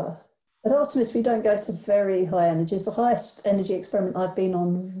 At Artemis, we don't go to very high energies. The highest energy experiment I've been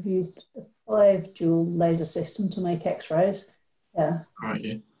on, we've used a 5-joule laser system to make X-rays. Yeah. Right.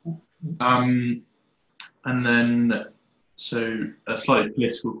 Yeah. And then, so a slightly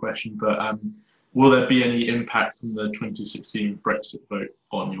political question, but will there be any impact from the 2016 Brexit vote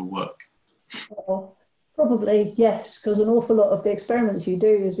on your work? Well, probably yes, because an awful lot of the experiments you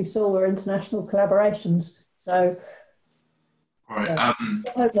do, as we saw, were international collaborations. So, right. I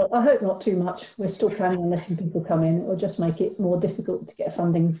hope not too much. We're still planning on letting people come in. It will just make it more difficult to get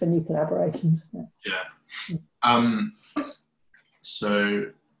funding for new collaborations. Yeah. So,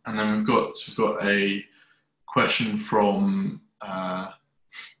 and then we've got a question from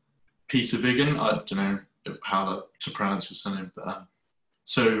Peter Vigan. I don't know how to pronounce your surname, but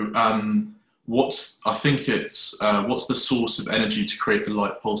what's the source of energy to create the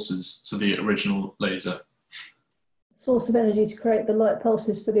light pulses to the original laser? Source of energy to create the light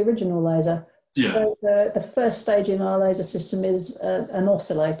pulses for the original laser. Yeah. So the first stage in our laser system is an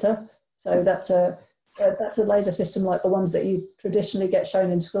oscillator. So that's a laser system like the ones that you traditionally get shown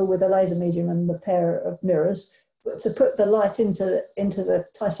in school with a laser medium and the pair of mirrors. But to put the light into the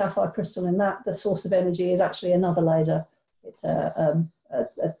Ti-sapphire crystal in that, the source of energy is actually another laser. It's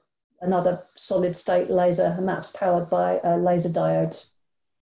another solid state laser, and that's powered by laser diodes.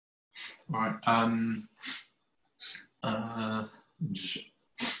 Right.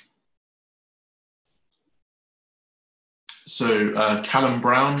 So Callum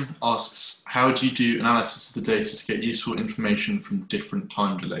Brown asks, how do you do analysis of the data to get useful information from different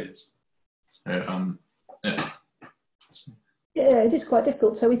time delays? So, yeah, it is quite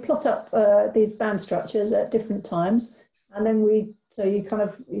difficult. So we plot up these band structures at different times, and then you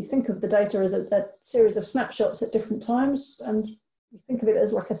think of the data as a series of snapshots at different times, and you think of it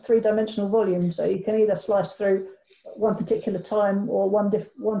as like a 3-dimensional volume. So you can either slice through one particular time or one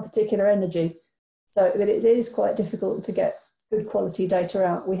particular energy. So but it is quite difficult to get good quality data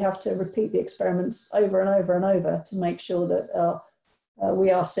out. We have to repeat the experiments over and over and over to make sure that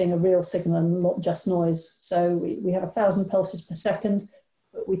we are seeing a real signal and not just noise. So we have 1,000 pulses per second,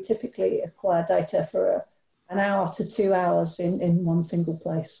 but we typically acquire data for an hour to 2 hours in one single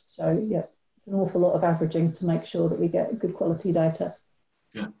place. So yeah, it's an awful lot of averaging to make sure that we get good quality data.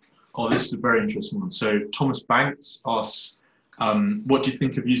 Yeah. Oh, this is a very interesting one. So Thomas Banks asks, what do you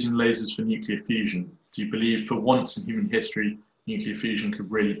think of using lasers for nuclear fusion? Do you believe for once in human history, nuclear fusion could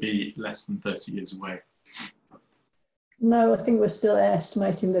really be less than 30 years away? No, I think we're still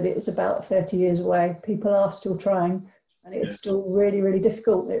estimating that it's about 30 years away. People are still trying, and it's still really, really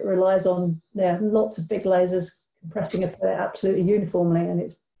difficult. It relies on lots of big lasers compressing a plate absolutely uniformly, and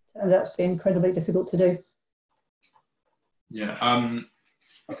it turns out to be incredibly difficult to do. Yeah.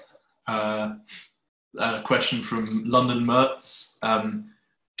 A question from London Mertz.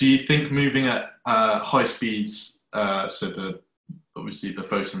 Do you think moving at high speeds, obviously the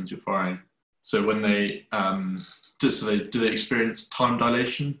photons you're firing, so when they do they experience time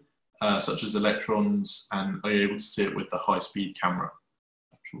dilation, such as electrons, and are you able to see it with the high speed camera?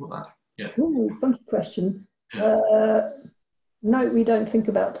 I'm sure that. Yeah. Ooh, funky question. Yeah. No, we don't think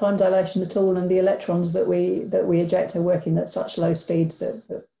about time dilation at all, and the electrons that we eject are working at such low speeds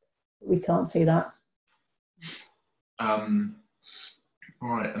that we can't see that. All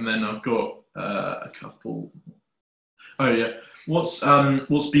right, and then I've got a couple. Oh yeah. What's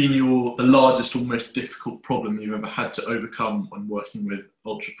been the largest or most difficult problem you've ever had to overcome when working with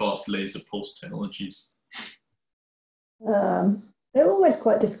ultrafast laser pulse technologies? They're always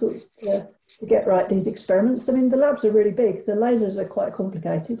quite difficult to get right, these experiments. I mean, the labs are really big. The lasers are quite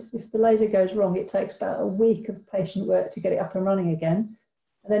complicated. If the laser goes wrong, it takes about a week of patient work to get it up and running again.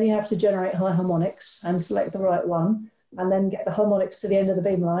 And then you have to generate high harmonics and select the right one, and then get the harmonics to the end of the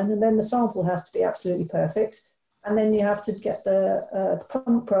beamline. And then the sample has to be absolutely perfect. And then you have to get the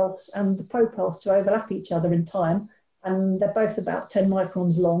pump pulse and the probe pulse to overlap each other in time. And they're both about 10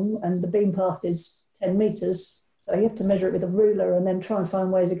 microns long, and the beam path is 10 meters. So you have to measure it with a ruler and then try and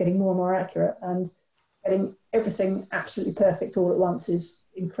find ways of getting more and more accurate. And getting everything absolutely perfect all at once is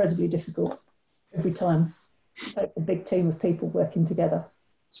incredibly difficult every time. It takes a big team of people working together.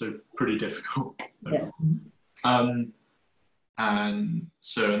 So pretty difficult. Yeah. And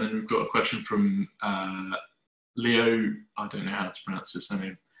then we've got a question from Leo. I don't know how to pronounce his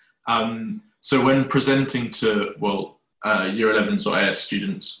name. So when presenting to, Year 11s or AS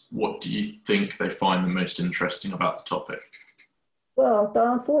students, what do you think they find the most interesting about the topic? Well,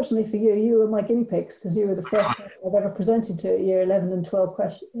 unfortunately for you, you were my guinea pigs, because you were the first time I've ever presented to Year 11 and 12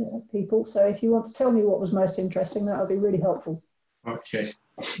 people. So if you want to tell me what was most interesting, that would be really helpful. Okay.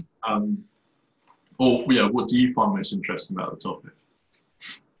 What do you find most interesting about the topic?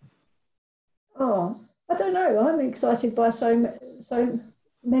 Oh, I don't know. I'm excited by so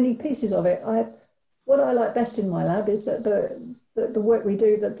many pieces of it. What I like best in my lab is that the work we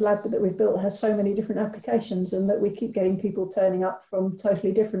do, that the lab that we've built has so many different applications, and that we keep getting people turning up from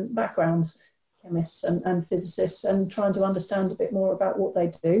totally different backgrounds, chemists and physicists, and trying to understand a bit more about what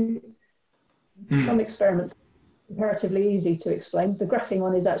they do. Some experiments are comparatively easy to explain. The graphing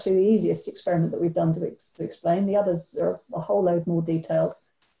one is actually the easiest experiment that we've done to explain. The others are a whole load more detailed.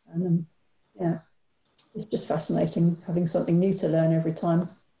 And it's just fascinating having something new to learn every time.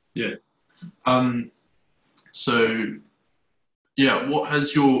 Yeah. What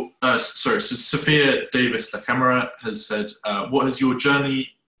has your, so Sophia Davis La Camera has said, what has your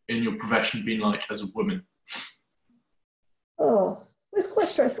journey in your profession been like as a woman? Oh, it's quite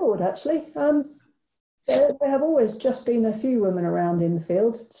straightforward, actually. There have always just been a few women around in the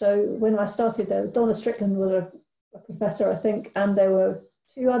field. So when I started, Donna Strickland was a professor, I think, and there were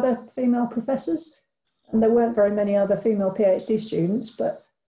 2 other female professors, and there weren't very many other female PhD students, but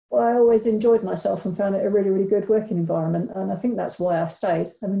I always enjoyed myself and found it a really, really good working environment. And I think that's why I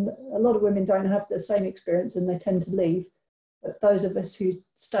stayed. I mean, a lot of women don't have the same experience and they tend to leave. But those of us who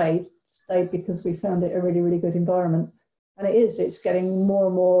stayed because we found it a really, really good environment. And it's getting more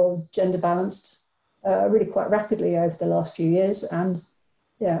and more gender balanced really quite rapidly over the last few years. And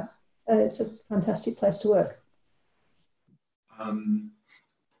it's a fantastic place to work.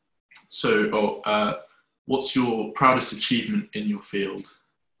 What's your proudest achievement in your field?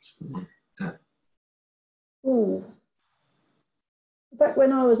 Ooh. Back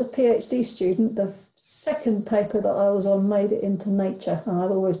when I was a PhD student, the second paper that I was on made it into Nature, and I've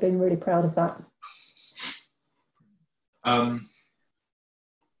always been really proud of that. I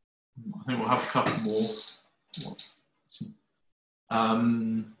think we'll have a couple more.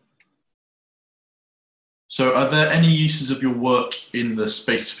 So are there any uses of your work in the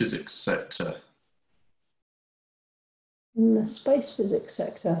space physics sector? In the space physics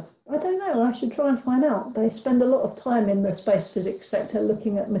sector? I don't know, I should try and find out. They spend a lot of time in the space physics sector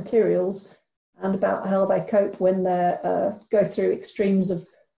looking at materials and about how they cope when they go through extremes of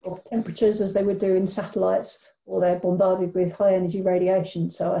temperatures, as they would do in satellites, or they're bombarded with high energy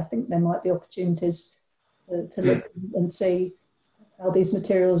radiation. So I think there might be opportunities to look and see how these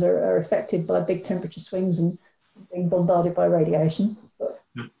materials are affected by big temperature swings and being bombarded by radiation. But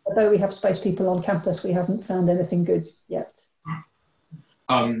although we have space people on campus, we haven't found anything good yet.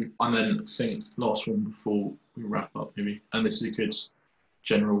 And then I think last one before we wrap up, maybe, and this is a good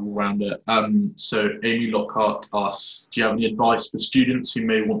general rounder. So Amy Lockhart asks, do you have any advice for students who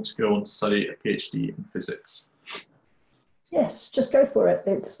may want to go on to study a PhD in physics? Yes, just go for it.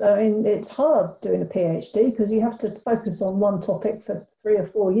 It's hard doing a PhD because you have to focus on one topic for 3 or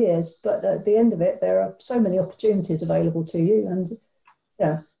 4 years, but at the end of it, there are so many opportunities available to you, and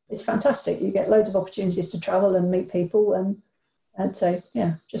it's fantastic. You get loads of opportunities to travel and meet people, and so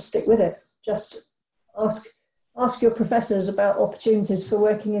just stick with it. Just ask your professors about opportunities for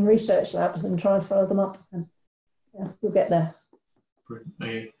working in research labs and try and follow them up, and you'll get there. Brilliant.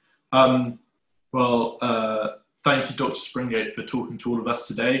 Okay. Thank you, Dr. Springate, for talking to all of us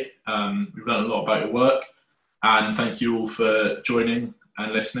today. We've learned a lot about your work, and thank you all for joining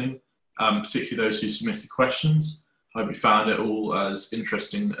and listening, particularly those who submitted questions. I hope you found it all as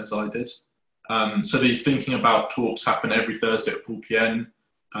interesting as I did. So these Thinking About talks happen every Thursday at 4 p.m.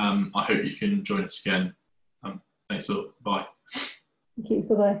 I hope you can join us again. Thanks a lot. Bye. Thank you.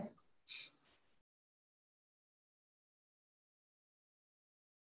 Bye-bye.